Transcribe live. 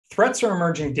Threats are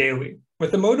emerging daily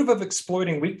with the motive of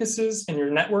exploiting weaknesses in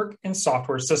your network and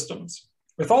software systems.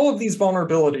 With all of these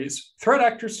vulnerabilities, threat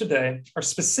actors today are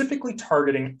specifically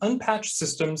targeting unpatched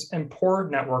systems and poor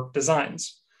network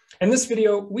designs. In this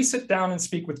video, we sit down and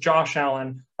speak with Josh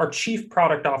Allen, our Chief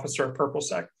Product Officer at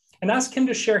PurpleSec, and ask him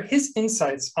to share his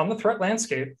insights on the threat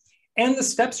landscape and the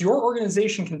steps your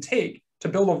organization can take to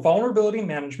build a vulnerability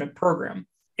management program.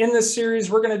 In this series,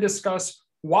 we're going to discuss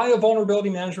why a vulnerability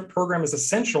management program is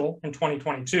essential in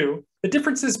 2022, the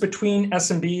differences between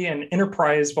SMB and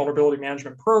enterprise vulnerability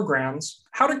management programs,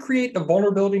 how to create a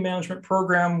vulnerability management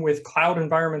program with cloud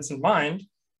environments in mind,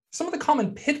 some of the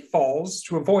common pitfalls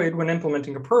to avoid when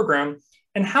implementing a program,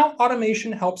 and how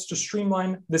automation helps to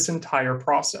streamline this entire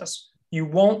process. You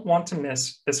won't want to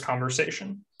miss this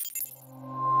conversation.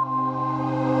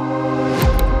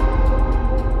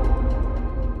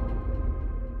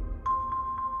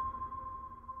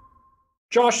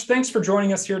 Josh, thanks for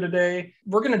joining us here today.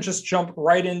 We're going to just jump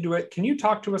right into it. Can you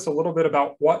talk to us a little bit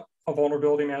about what a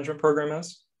vulnerability management program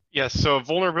is? Yes, so a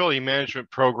vulnerability management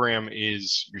program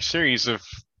is your series of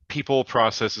people,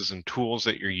 processes, and tools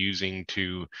that you're using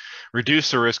to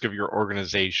reduce the risk of your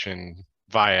organization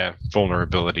via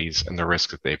vulnerabilities and the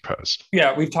risk that they pose.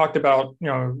 Yeah, we've talked about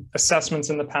assessments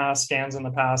in the past, scans in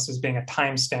the past as being a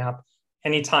timestamp.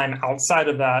 Any time outside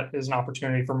of that is an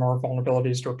opportunity for more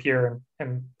vulnerabilities to appear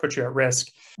and put you at risk.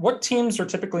 What teams are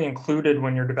typically included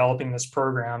when you're developing this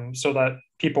program so that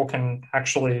people can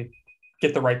actually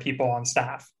get the right people on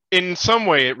staff? In some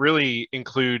way, it really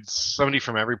includes somebody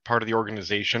from every part of the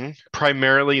organization.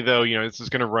 Primarily, though, this is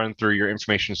going to run through your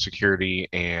information security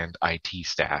and IT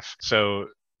staff. So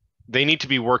they need to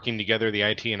be working together, the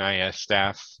IT and IS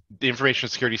staff. The information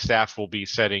security staff will be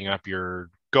setting up your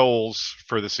goals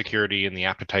for the security and the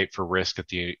appetite for risk that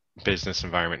the business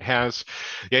environment has.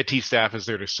 The IT staff is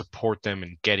there to support them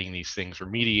in getting these things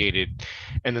remediated.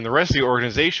 And then the rest of the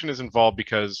organization is involved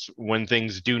because when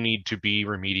things do need to be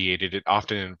remediated, it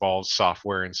often involves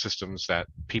software and systems that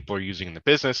people are using in the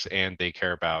business, and they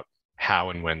care about how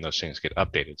and when those things get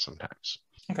updated sometimes.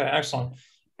 Okay, excellent.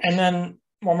 And then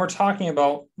when we're talking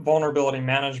about vulnerability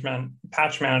management,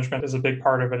 patch management is a big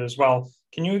part of it as well.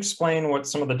 Can you explain what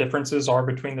some of the differences are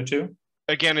between the two?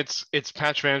 Again, it's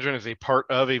patch management is a part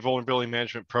of a vulnerability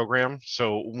management program.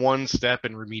 So one step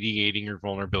in remediating your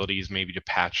vulnerabilities may be to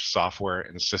patch software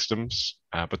and systems,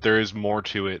 but there is more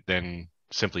to it than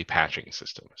simply patching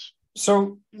systems.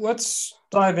 So let's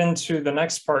dive into the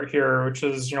next part here, which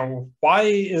is, why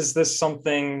is this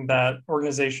something that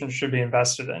organizations should be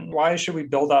invested in? Why should we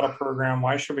build out a program?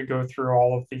 Why should we go through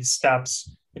all of these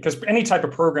steps? Because any type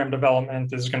of program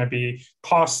development is going to be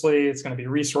costly. It's going to be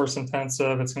resource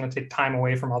intensive. It's going to take time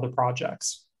away from other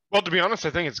projects. Well, to be honest,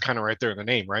 I think it's kind of right there in the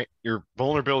name, right? Your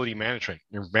vulnerability management.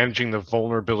 You're managing the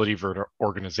vulnerability of your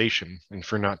organization. And if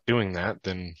you're not doing that,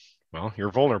 then well,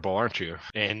 you're vulnerable, aren't you?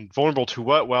 And vulnerable to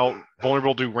what? Well,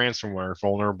 vulnerable to ransomware,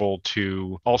 vulnerable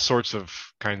to all sorts of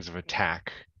kinds of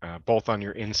attack, both on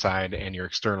your inside and your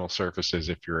external surfaces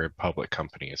if you're a public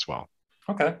company as well.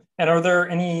 Okay. And are there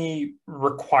any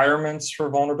requirements for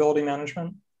vulnerability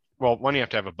management? Well, one, you have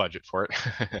to have a budget for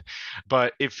it.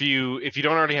 But if you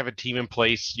don't already have a team in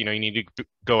place, you need to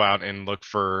go out and look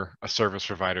for a service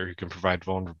provider who can provide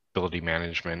vulnerability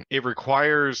management. It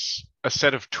requires a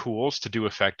set of tools to do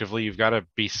effectively. You've got to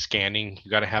be scanning.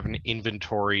 You've got to have an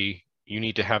inventory. You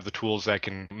need to have the tools that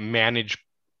can manage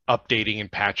updating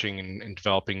and patching and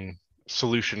developing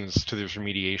solutions to those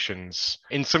remediations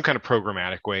in some kind of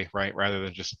programmatic way, right? Rather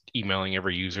than just emailing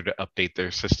every user to update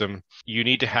their system. You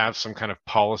need to have some kind of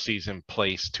policies in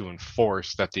place to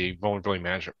enforce that the vulnerability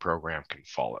management program can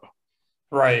follow.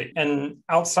 Right. And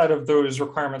outside of those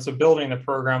requirements of building the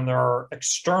program, there are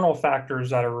external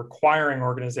factors that are requiring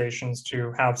organizations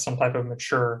to have some type of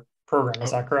mature program.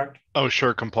 Is that correct? Oh,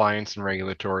 sure. Compliance and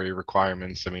regulatory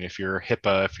requirements. I mean, if you're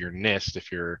HIPAA, if you're NIST,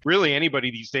 if you're really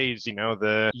anybody these days,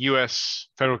 the US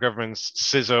federal government's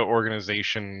CISA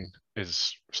organization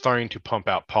is starting to pump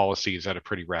out policies at a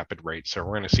pretty rapid rate. So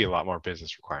we're going to see a lot more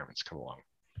business requirements come along.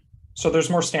 So there's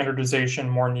more standardization,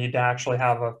 more need to actually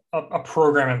have a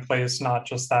program in place, not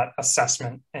just that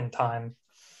assessment in time.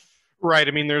 Right.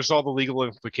 I mean, there's all the legal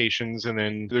implications, and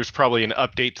then there's probably an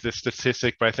update to the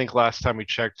statistic. But I think last time we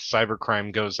checked,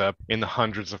 cybercrime goes up in the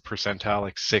hundreds of percentile,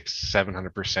 like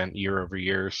 600-700% year over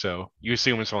year. So you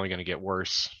assume it's only going to get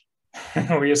worse.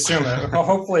 We assume it. Well,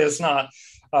 hopefully it's not.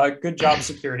 Good job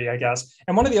security, I guess.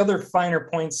 And one of the other finer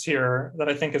points here that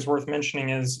I think is worth mentioning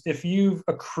is if you've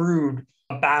accrued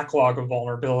a backlog of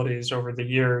vulnerabilities over the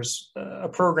years, a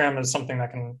program is something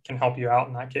that can help you out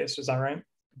in that case. Is that right?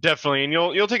 Definitely, and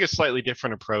you'll take a slightly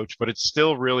different approach, but it's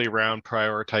still really around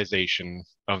prioritization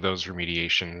of those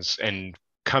remediations and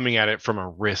coming at it from a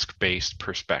risk-based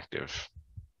perspective.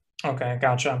 Okay,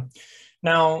 gotcha.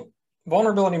 Now,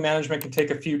 vulnerability management can take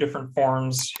a few different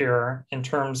forms here in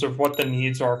terms of what the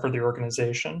needs are for the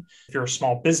organization. If you're a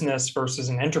small business versus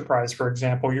an enterprise, for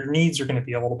example, your needs are going to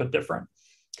be a little bit different.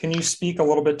 Can you speak a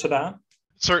little bit to that?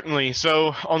 Certainly.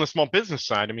 So on the small business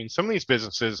side, I mean, some of these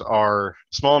businesses are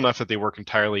small enough that they work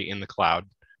entirely in the cloud.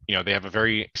 They have a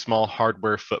very small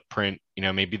hardware footprint.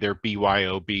 Maybe they're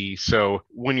BYOB. So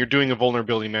when you're doing a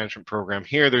vulnerability management program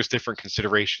here, there's different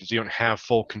considerations. You don't have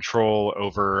full control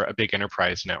over a big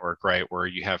enterprise network, right? Where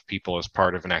you have people as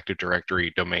part of an Active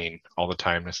Directory domain all the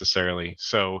time necessarily.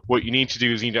 So what you need to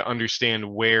do is you need to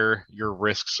understand where your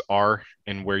risks are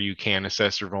and where you can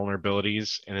assess your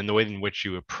vulnerabilities. And then the way in which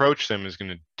you approach them is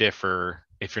going to differ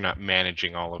if you're not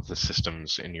managing all of the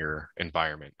systems in your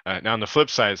environment. Now, on the flip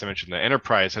side, as I mentioned, the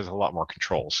enterprise has a lot more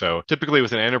control. So typically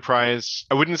with an enterprise,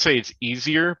 I wouldn't say it's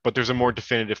easier, but there's a more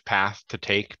definitive path to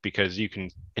take because you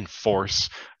can enforce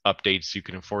updates, you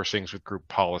can enforce things with group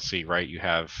policy, right? You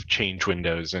have change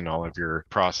windows in all of your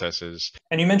processes.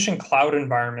 And you mentioned cloud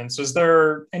environments. Is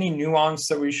there any nuance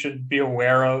that we should be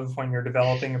aware of when you're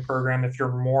developing a program if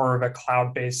you're more of a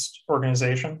cloud-based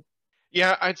organization?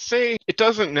 Yeah, I'd say it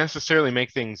doesn't necessarily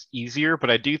make things easier, but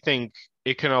I do think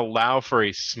it can allow for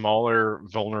a smaller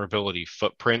vulnerability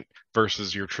footprint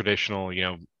versus your traditional,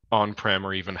 on-prem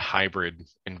or even hybrid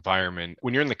environment.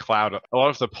 When you're in the cloud, a lot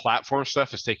of the platform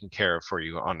stuff is taken care of for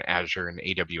you on Azure and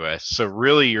AWS. So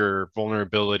really your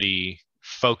vulnerability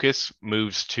focus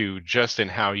moves to just in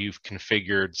how you've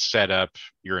configured, set up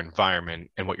your environment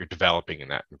and what you're developing in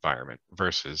that environment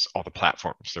versus all the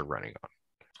platforms they're running on.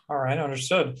 All right,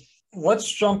 understood.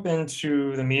 Let's jump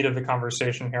into the meat of the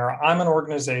conversation here. I'm an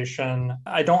organization.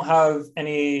 I don't have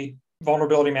any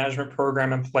vulnerability management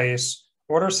program in place.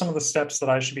 What are some of the steps that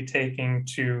I should be taking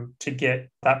to get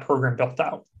that program built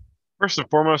out? First and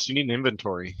foremost, you need an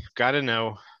inventory. You've got to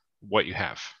know what you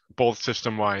have, both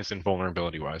system-wise and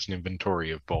vulnerability-wise, an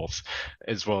inventory of both,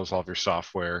 as well as all of your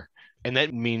software. And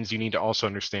that means you need to also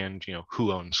understand,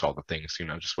 who owns all the things,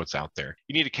 just what's out there.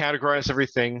 You need to categorize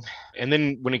everything. And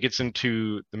then when it gets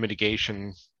into the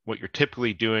mitigation, what you're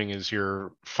typically doing is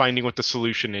you're finding what the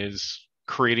solution is,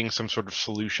 creating some sort of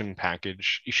solution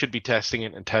package. You should be testing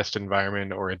it in a test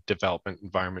environment or a development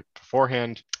environment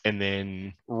beforehand, and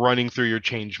then running through your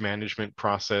change management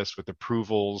process with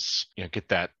approvals, get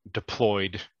that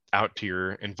deployed out to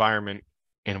your environment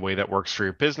in a way that works for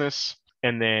your business.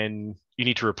 And then you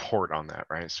need to report on that,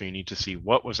 right? So you need to see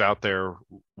what was out there,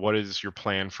 what is your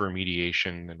plan for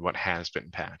remediation, and what has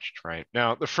been patched, right?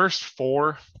 Now, the first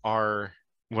four are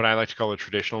what I like to call the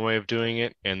traditional way of doing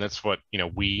it. And that's what,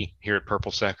 we here at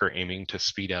PurpleSec are aiming to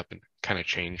speed up and kind of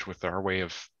change with our way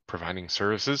of providing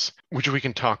services, which we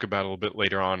can talk about a little bit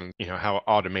later on, how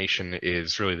automation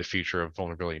is really the future of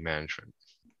vulnerability management.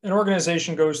 An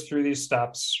organization goes through these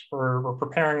steps. We're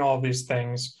preparing all of these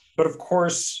things. But of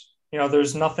course,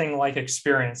 there's nothing like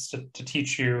experience to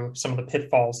teach you some of the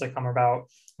pitfalls that come about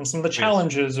and some of the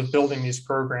challenges of building these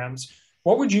programs.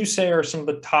 What would you say are some of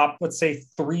the top, let's say,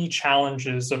 3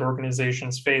 challenges that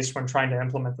organizations face when trying to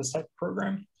implement this type of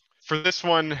program? For this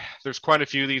one, there's quite a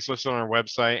few of these listed on our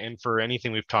website. And for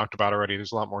anything we've talked about already,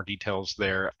 there's a lot more details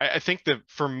there. I think that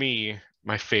for me,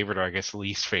 my favorite, or I guess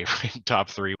least favorite, top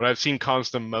 3, what I've seen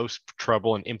cause the most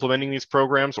trouble in implementing these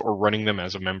programs or running them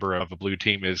as a member of a blue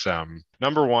team is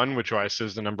number 1, which I say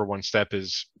is the number 1 step,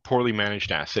 is poorly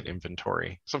managed asset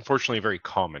inventory. It's unfortunately very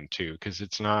common too, because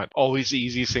it's not always the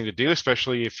easiest thing to do,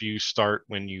 especially if you start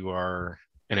when you are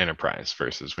an enterprise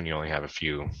versus when you only have a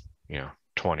few,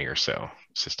 20 or so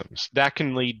systems. That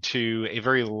can lead to a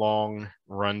very long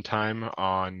runtime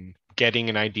on getting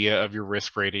an idea of your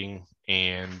risk rating.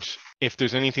 And if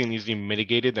there's anything that needs to be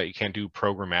mitigated that you can't do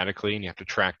programmatically and you have to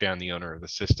track down the owner of the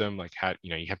system, like how,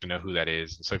 you have to know who that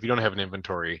is. And so if you don't have an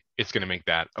inventory, it's going to make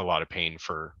that a lot of pain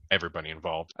for everybody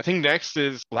involved. I think next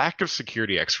is lack of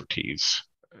security expertise,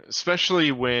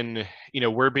 especially when,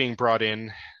 we're being brought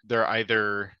in. They're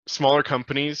either smaller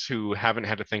companies who haven't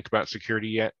had to think about security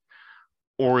yet,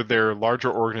 or they're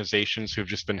larger organizations who've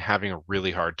just been having a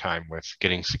really hard time with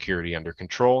getting security under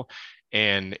control.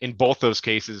 And in both those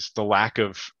cases, the lack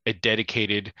of a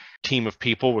dedicated team of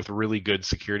people with really good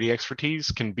security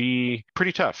expertise can be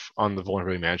pretty tough on the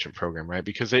vulnerability management program, right?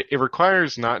 Because it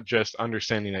requires not just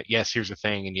understanding that, yes, here's a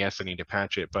thing, and yes, I need to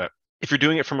patch it, but if you're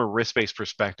doing it from a risk-based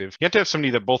perspective, you have to have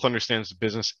somebody that both understands the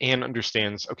business and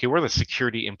understands, okay, what are the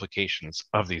security implications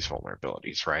of these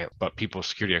vulnerabilities, right? But people's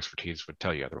security expertise would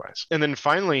tell you otherwise. And then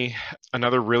finally,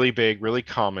 another really big, really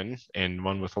common, and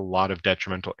one with a lot of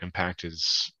detrimental impact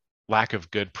is lack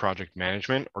of good project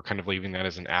management, or kind of leaving that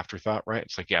as an afterthought, right?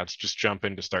 It's like, yeah, let's just jump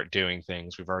in to start doing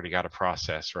things. We've already got a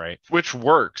process, right? Which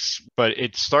works, but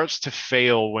it starts to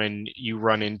fail when you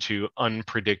run into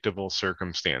unpredictable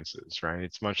circumstances, right?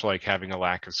 It's much like having a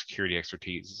lack of security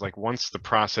expertise. It's like once the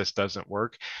process doesn't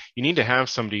work, you need to have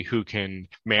somebody who can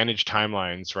manage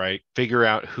timelines, right? Figure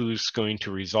out who's going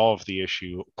to resolve the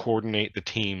issue, coordinate the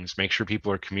teams, make sure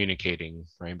people are communicating,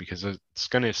 right? Because it's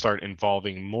going to start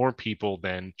involving more people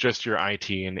than just your IT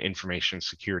and information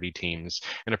security teams.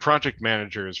 And a project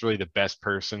manager is really the best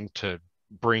person to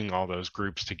bring all those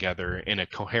groups together in a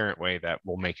coherent way that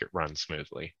will make it run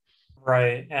smoothly.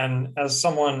 Right. And as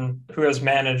someone who has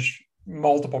managed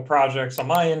multiple projects on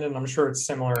my end, and I'm sure it's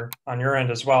similar on your end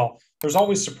as well, there's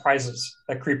always surprises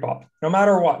that creep up. No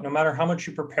matter what, no matter how much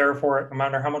you prepare for it, no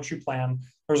matter how much you plan,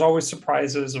 there's always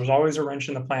surprises. There's always a wrench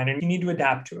in the plan, and you need to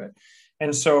adapt to it.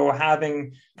 And so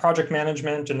having project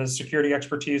management and the security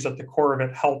expertise at the core of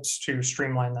it helps to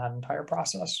streamline that entire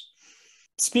process.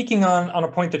 Speaking on a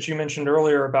point that you mentioned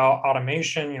earlier about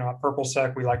automation, at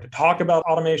PurpleSec, we like to talk about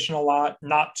automation a lot,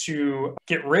 not to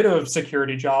get rid of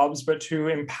security jobs, but to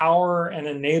empower and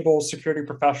enable security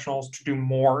professionals to do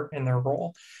more in their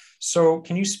role. So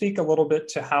can you speak a little bit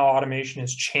to how automation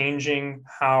is changing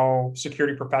how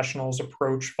security professionals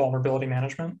approach vulnerability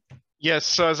management? Yes,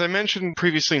 so as I mentioned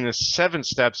previously in the 7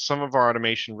 steps, some of our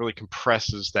automation really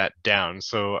compresses that down.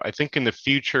 So I think in the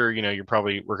future,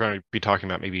 we're going to be talking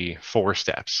about maybe 4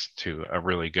 steps to a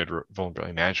really good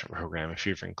vulnerability management program if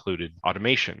you've included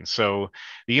automation. So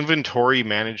the inventory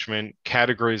management,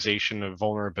 categorization of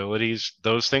vulnerabilities,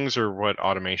 those things are what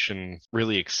automation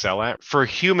really excel at. For a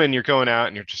human, you're going out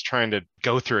and you're just trying to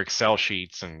go through Excel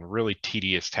sheets and really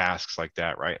tedious tasks like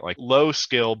that, right? Like low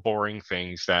skill, boring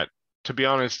things that, to be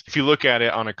honest, if you look at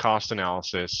it on a cost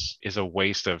analysis, is a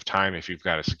waste of time if you've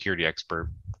got a security expert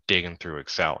digging through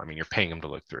Excel. I mean, you're paying them to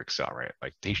look through Excel, right?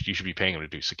 Like you should be paying them to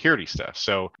do security stuff.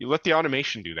 So you let the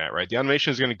automation do that, right? The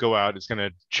automation is going to go out, it's going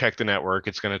to check the network,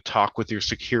 it's going to talk with your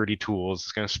security tools,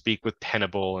 it's going to speak with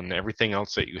Tenable and everything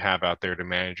else that you have out there to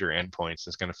manage your endpoints.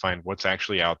 It's going to find what's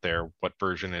actually out there, what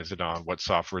version is it on, what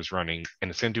software is running, and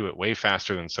it's going to do it way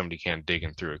faster than somebody can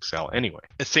digging through Excel anyway.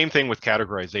 The same thing with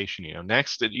categorization.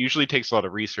 Next, it usually takes a lot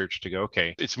of research to go,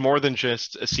 okay, it's more than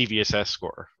just a CVSS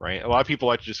score, right? A lot of people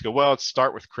like to just go, well, let's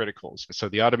start with criticals. So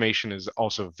the automation is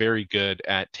also very good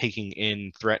at taking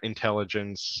in threat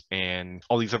intelligence and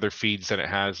all these other feeds that it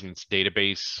has in its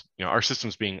database. Our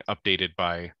system's being updated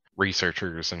by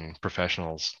researchers and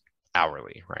professionals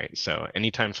hourly, right? So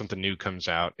anytime something new comes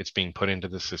out, it's being put into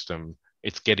the system.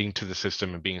 It's getting to the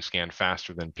system and being scanned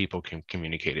faster than people can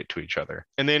communicate it to each other.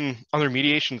 And then on the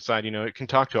remediation side, it can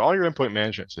talk to all your endpoint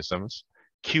management systems,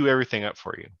 queue everything up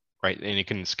for you, right? And you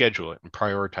can schedule it and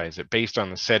prioritize it based on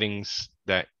the settings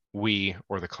that we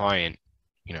or the client,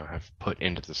 have put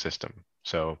into the system.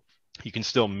 So you can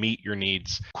still meet your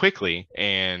needs quickly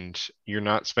and you're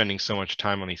not spending so much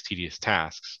time on these tedious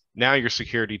tasks. Now your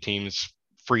security team's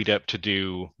freed up to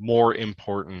do more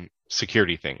important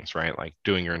security things, right? Like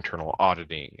doing your internal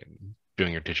auditing and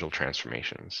doing your digital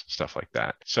transformations, stuff like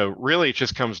that. So really it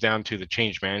just comes down to the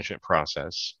change management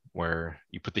process where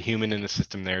you put the human in the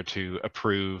system there to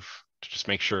approve, to just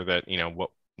make sure that, what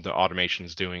the automation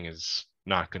is doing is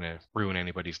not going to ruin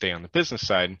anybody's day on the business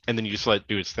side. And then you just let it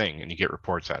do its thing and you get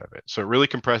reports out of it. So it really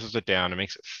compresses it down. It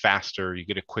makes it faster. You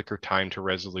get a quicker time to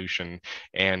resolution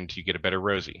and you get a better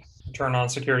ROSI. Return on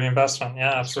security investment.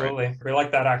 Yeah, absolutely. Right. We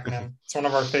like that acronym. It's one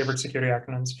of our favorite security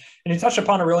acronyms. And you touched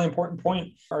upon a really important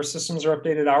point. Our systems are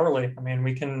updated hourly. I mean,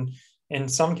 we can, in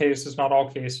some cases, not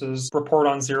all cases, report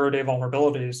on 0-day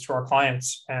vulnerabilities to our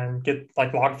clients and get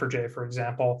like Log4j, for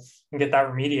example, and get that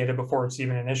remediated before it's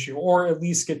even an issue, or at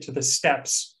least get to the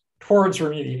steps towards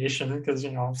remediation because,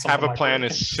 have a plan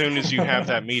as soon as you have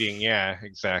that meeting. Yeah,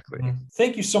 exactly.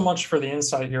 Thank you so much for the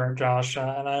insight here, Josh.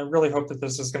 And I really hope that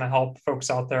this is going to help folks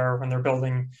out there when they're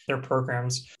building their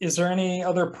programs. Is there any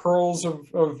other pearls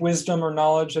of wisdom or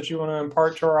knowledge that you want to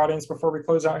impart to our audience before we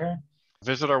close out here?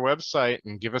 Visit our website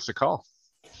and give us a call.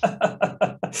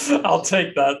 I'll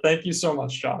take that. Thank you so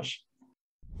much, Josh.